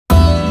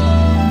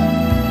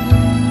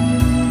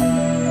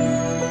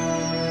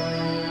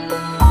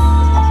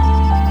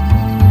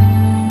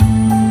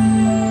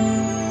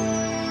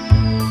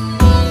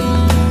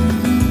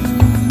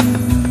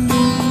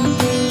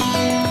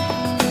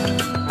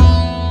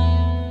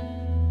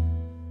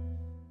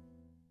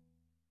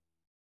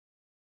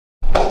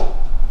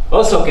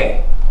No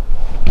Soke.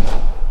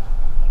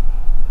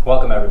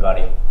 Welcome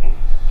everybody.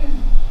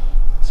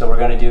 So we're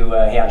going to do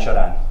Heian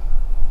Shodan.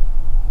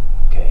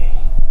 Okay.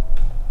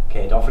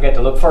 Okay, don't forget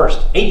to look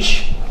first.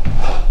 H.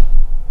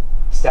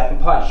 Step and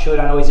punch.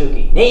 Shodan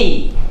Oizuki.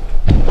 Knee.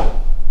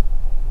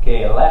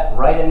 Okay, left,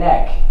 right and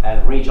neck.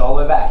 And reach all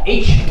the way back.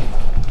 H.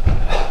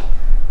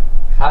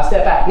 Half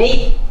step back.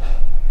 Knee.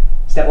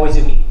 Step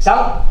Oizuki.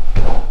 Sound.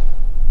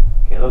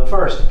 Okay, look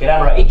first. Get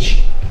out right.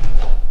 H.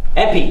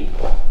 MP.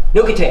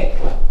 Nukite.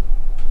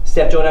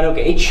 Step Jodan Nuke.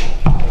 H.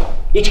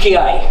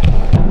 Ichikai.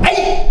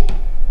 Ai.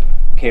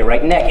 Okay,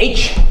 right neck.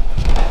 H.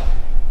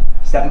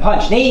 Step and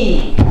punch.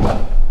 Knee.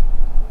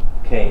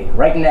 Okay,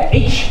 right neck.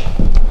 H.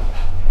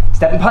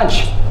 Step and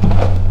punch.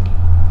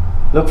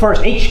 Look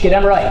first. H. Get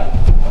down right.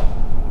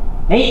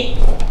 Knee.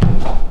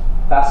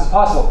 Fast as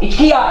possible.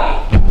 Ichikai.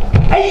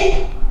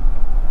 Ai.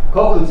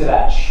 Koku to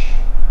that.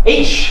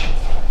 H.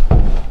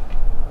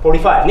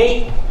 45.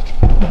 Knee.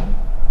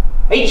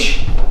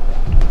 H.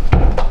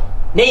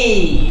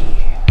 Knee.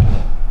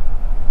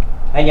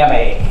 And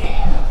yame.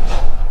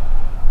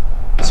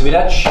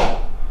 Suidachi.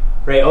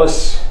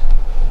 Reos.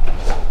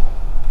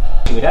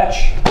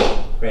 Suidachi.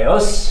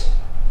 Reos.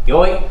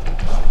 Yoi.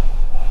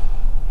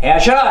 Heian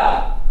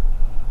Shodan.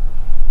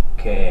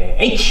 Okay.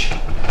 H.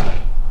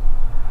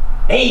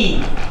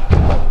 A.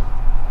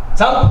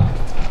 Some.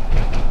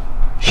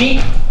 She.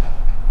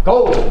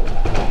 Go.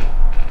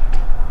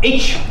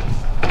 H.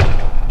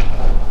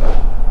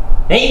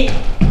 A.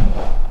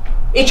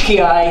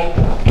 Ichikai.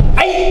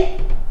 A.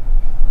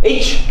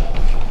 H.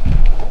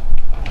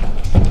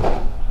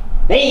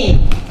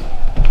 Knee.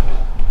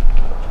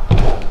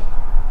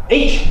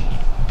 H.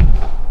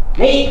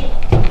 Knee.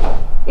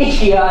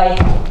 Ichikai.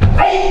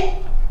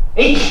 A.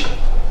 H.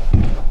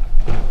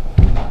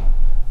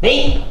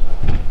 Knee.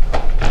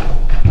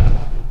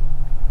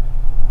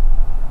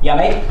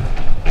 Yame.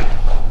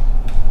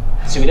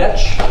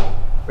 Suidachi.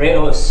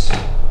 Reos.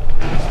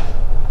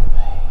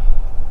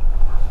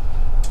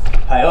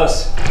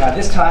 Hayos. Now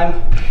this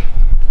time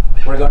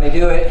we're going to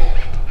do it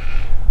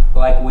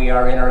like we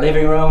are in our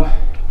living room,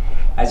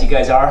 as you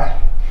guys are,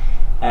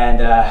 and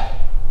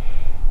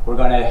we're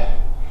going to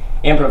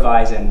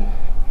improvise and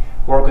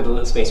work with the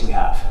little space we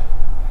have.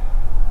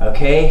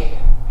 Okay,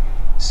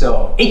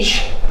 so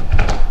H.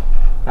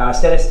 Now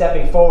instead of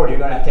stepping forward, you're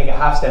going to take a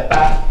half step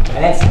back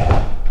and then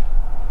step.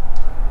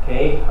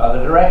 Okay,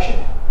 other direction.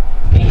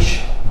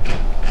 H.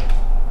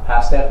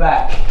 Half step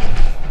back.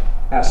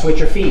 Now switch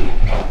your feet.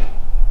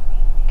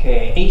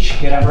 Okay, H.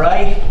 Get up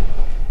right.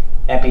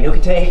 Empi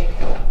nukite.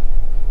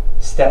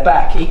 Step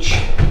back. H.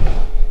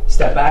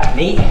 Step back.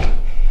 Knee.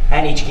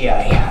 And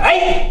Ichikai.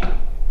 Ai.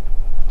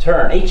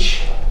 Turn.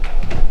 H.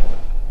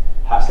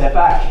 Half step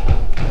back.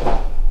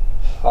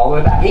 All the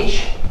way back.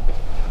 H.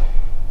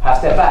 Half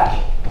step back.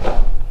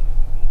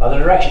 Other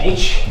direction.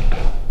 H.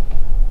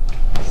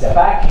 Step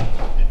back.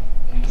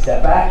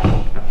 Step back.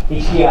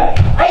 Ichikai.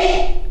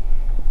 Ai.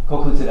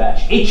 Koku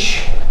Tsudachi.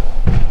 H.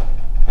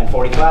 And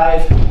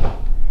 45.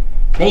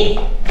 Knee.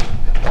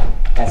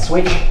 And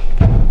switch.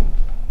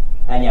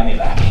 And yame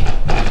back.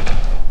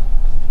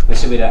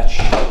 Suidachi.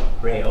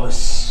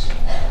 Reos.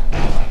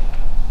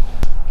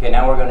 Okay,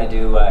 now we're going to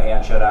do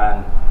Heian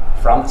Shodan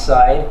from the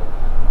side,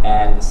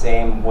 and the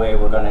same way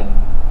we're going to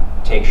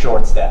take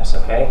short steps,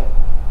 okay?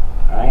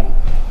 Alright?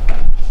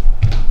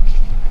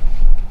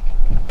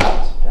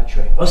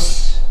 Suidachi.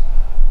 Reos.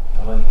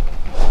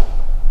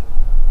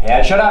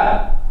 Heian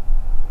Shodan.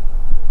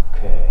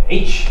 Okay,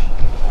 H.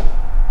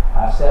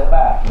 Half step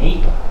back.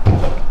 Knee.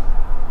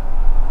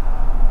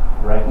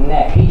 Right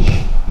neck. H.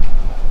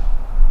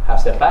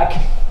 Half step back.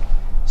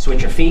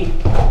 Switch your feet.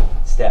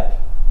 Step.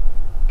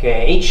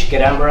 Okay, H. Get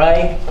down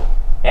right.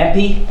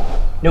 MP.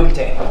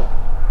 Nukite.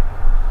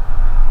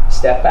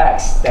 Step back.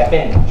 Step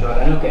in.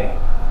 Jodanuke.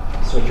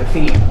 Switch your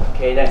feet.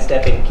 Okay, then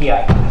step in.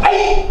 Kiai.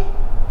 Ai.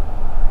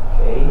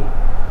 Okay.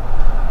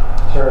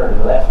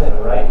 Turn left and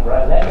right.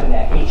 Right, left and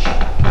neck. H.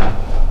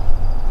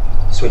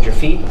 Switch your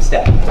feet.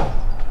 Step.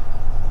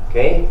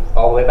 Okay,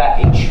 all the way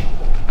back. H.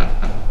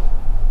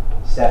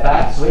 Step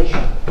back, switch.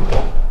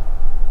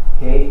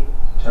 Okay,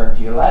 turn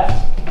to your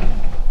left.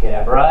 Get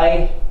up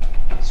right.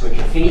 Switch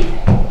your feet.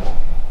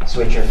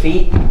 Switch your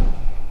feet.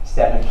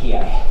 Step in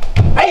Kiai.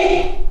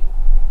 Ai!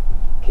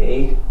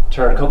 Okay,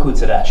 turn Koku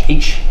Tsudachi.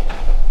 H.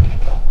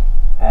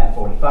 And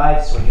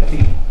 45. Switch your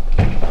feet.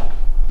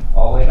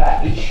 All the way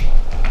back. H.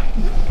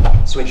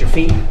 Switch your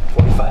feet.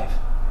 45.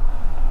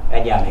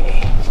 And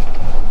yame.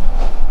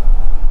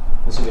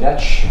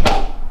 Suidachi.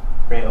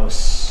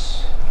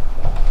 Reos.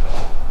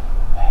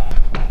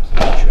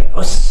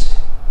 Reos.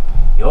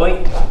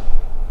 Yoi.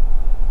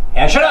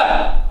 Heian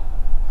Shodan.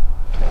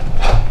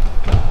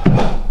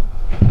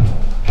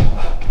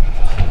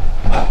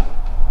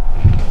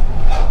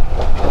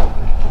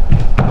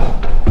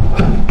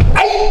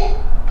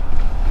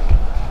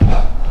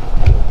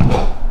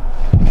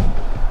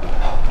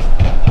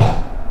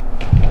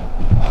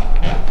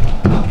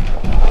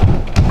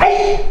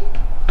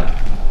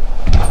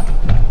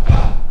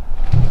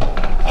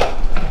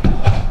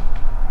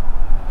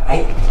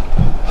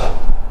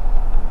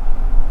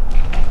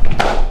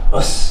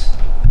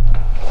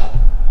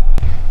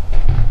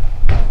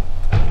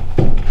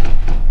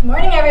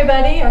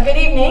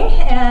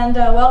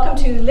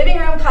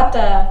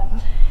 Kata.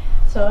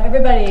 So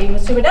everybody,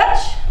 Musubi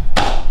Dutch,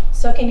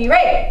 Soke knee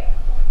right.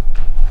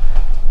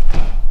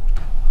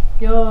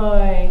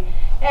 Yoi.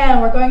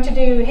 And we're going to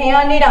do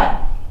Heian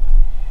Nidan.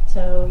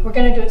 So we're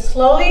going to do it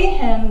slowly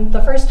and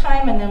the first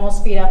time, and then we'll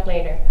speed up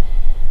later.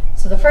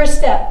 So the first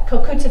step,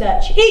 Kokutsu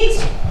Dutch, eat,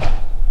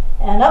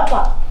 and up,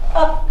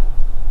 up,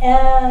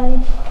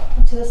 and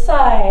to the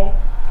side,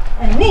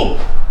 and knee.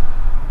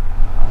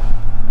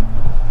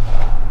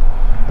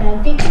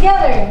 And feet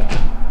together,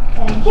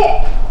 and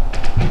kick.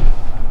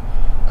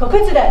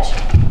 Kokutsu Dutch.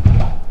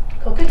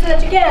 Kokutsu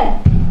Dutch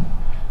again.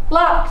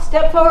 Block,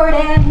 step forward,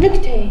 and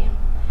nukute.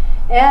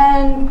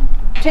 And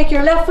take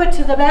your left foot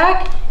to the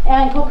back,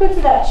 and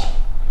Kokutsu Dutch.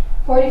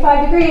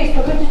 45 degrees,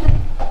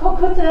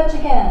 Kokutsu Dutch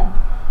again.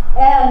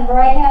 And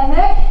right hand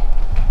neck,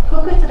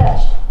 Kokutsu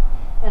Dutch.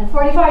 And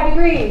 45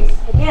 degrees,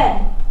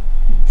 again.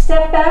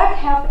 Step back,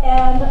 half,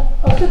 and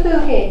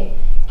Osutuke.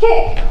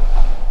 Kick,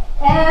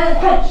 and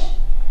punch.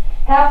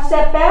 Half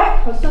step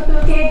back,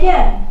 Osutuke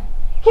again.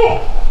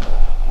 Kick,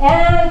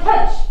 and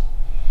punch.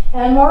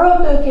 And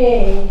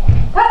Morotuke.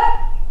 Cut.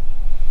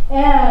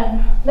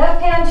 And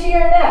left hand to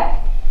your neck.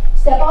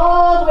 Step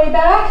all the way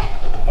back,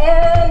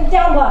 and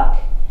down block.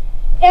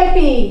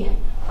 Empty,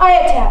 eye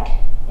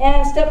attack.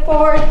 And step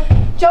forward,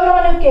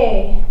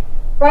 Jodanuke.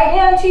 Right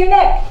hand to your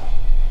neck.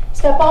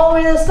 Step all the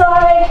way to the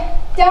side,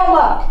 down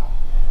block.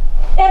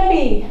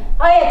 Empty,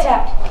 eye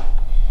attack.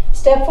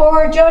 Step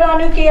forward,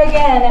 Jodanuke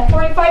again at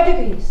 45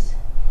 degrees.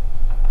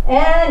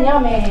 And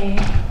yame.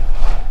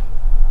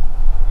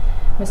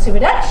 Musubi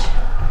Dutch.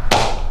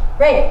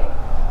 Great.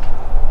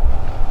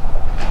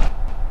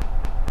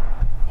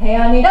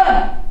 Heian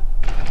Nidan.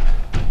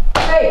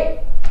 Great.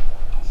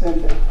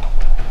 Sensei.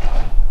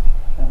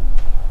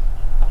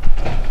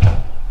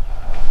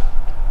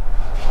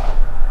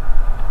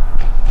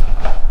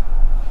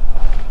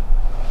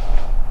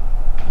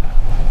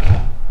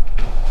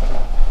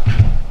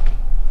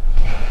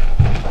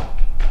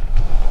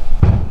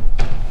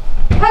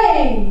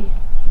 Hey!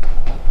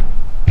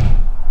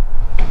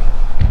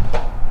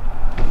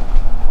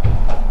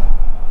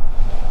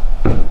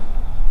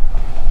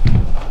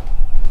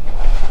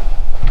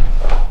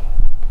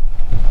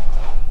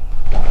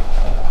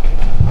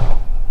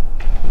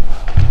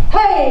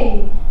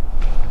 Hey!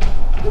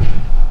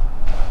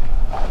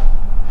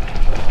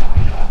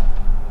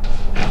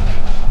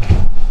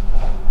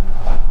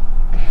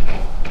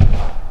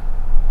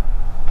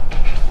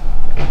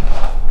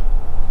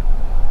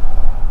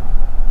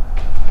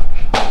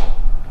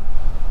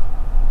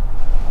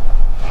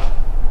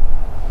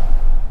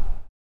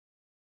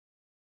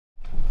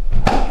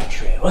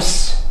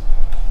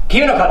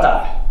 Kime No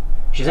Kata.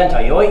 Shihan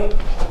yoi.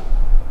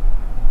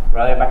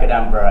 Right back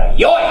down, bro.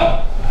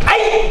 Yoi!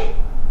 Hey!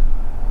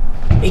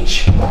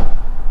 H.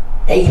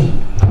 Hey.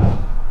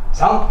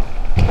 3.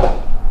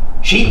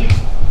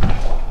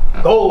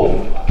 4. Go.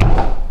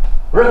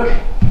 Rook.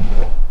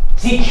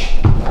 Sich.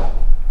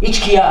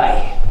 Ich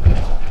Kiai.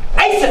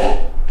 Ice.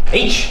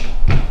 H.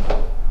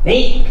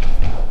 2.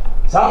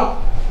 3.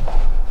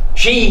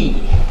 4.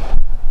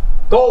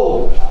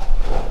 Go.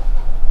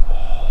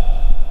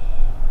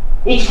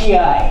 Ich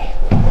Kiai.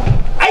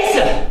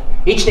 Ice.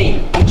 1, 2.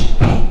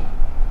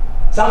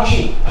 3,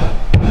 4.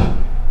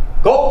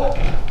 Go.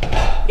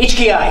 Ich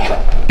Kiai.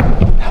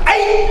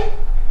 Ai.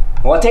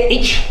 表 1.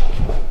 2.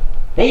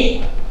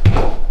 3.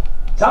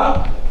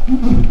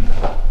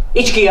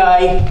 1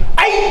 Kiai.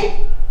 Ai.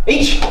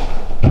 1.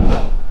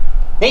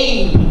 2.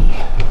 3.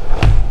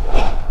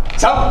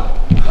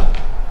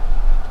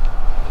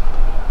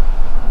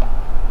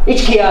 1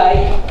 Kiai.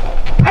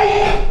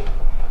 Ai.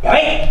 や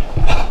め。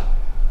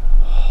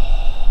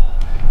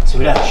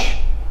Sulash.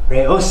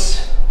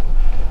 Reus.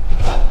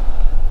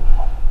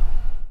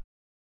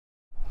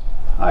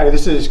 Hi,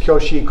 this is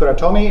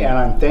Kuratomi, and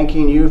I'm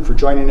thanking you for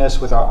joining us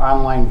with our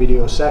online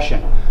video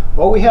session.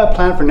 What we have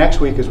planned for next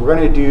week is we're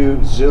going to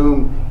do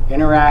Zoom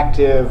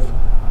interactive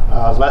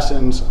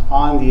lessons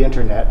on the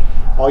internet.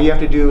 All you have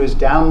to do is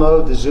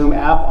download the Zoom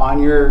app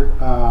on your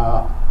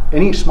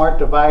any smart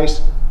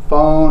device,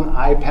 phone,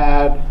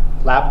 iPad,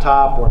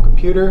 laptop, or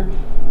computer.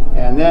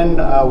 And then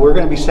we're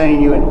going to be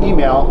sending you an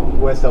email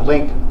with a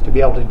link to be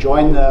able to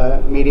join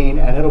the meeting,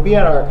 and it'll be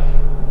at our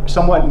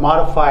somewhat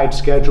modified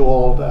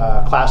scheduled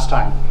class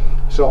time.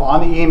 So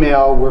on the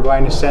email, we're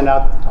going to send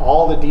out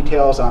all the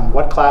details on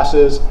what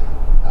classes,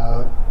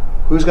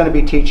 who's going to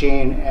be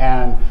teaching,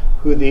 and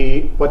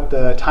what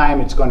the time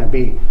it's going to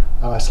be.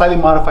 Slightly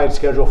modified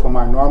schedule from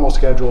our normal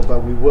schedule,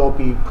 but we will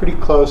be pretty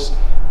close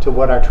to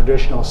what our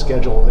traditional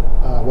schedule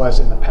was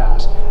in the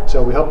past.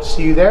 So we hope to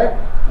see you there.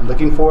 I'm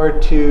looking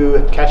forward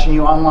to catching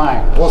you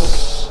online.